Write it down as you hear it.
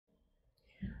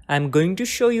I'm going to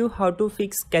show you how to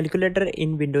fix calculator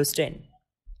in Windows 10.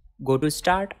 Go to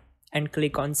Start and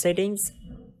click on Settings.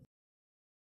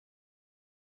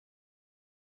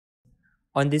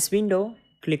 On this window,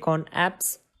 click on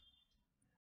Apps.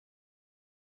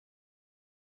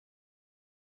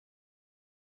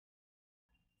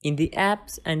 In the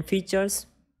Apps and Features,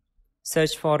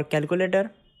 search for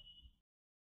Calculator.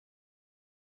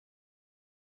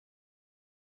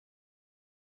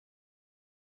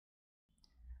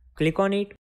 Click on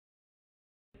it.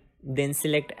 Then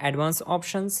select Advanced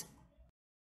Options.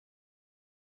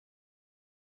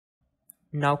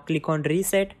 Now click on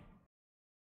Reset.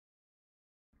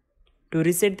 To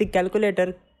reset the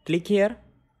calculator, click here.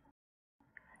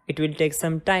 It will take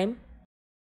some time.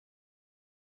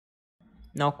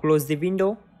 Now close the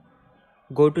window.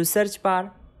 Go to search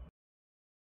bar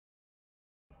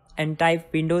and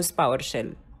type Windows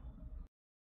PowerShell.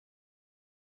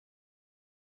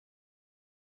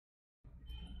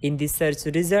 In the search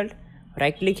result,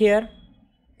 right click here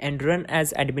and run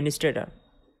as administrator.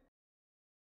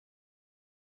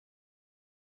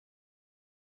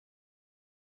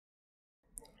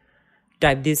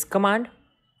 Type this command,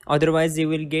 otherwise you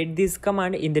will get this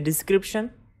command in the description.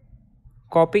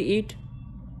 Copy it,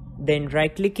 then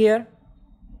right click here,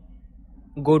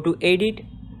 go to edit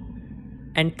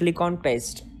and click on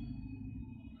paste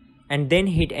and then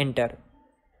hit enter.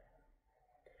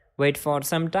 Wait for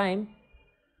some time.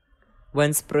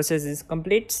 Once process is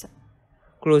complete,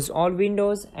 close all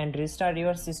windows and restart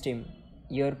your system.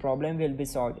 Your problem will be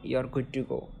solved. You are good to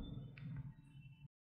go.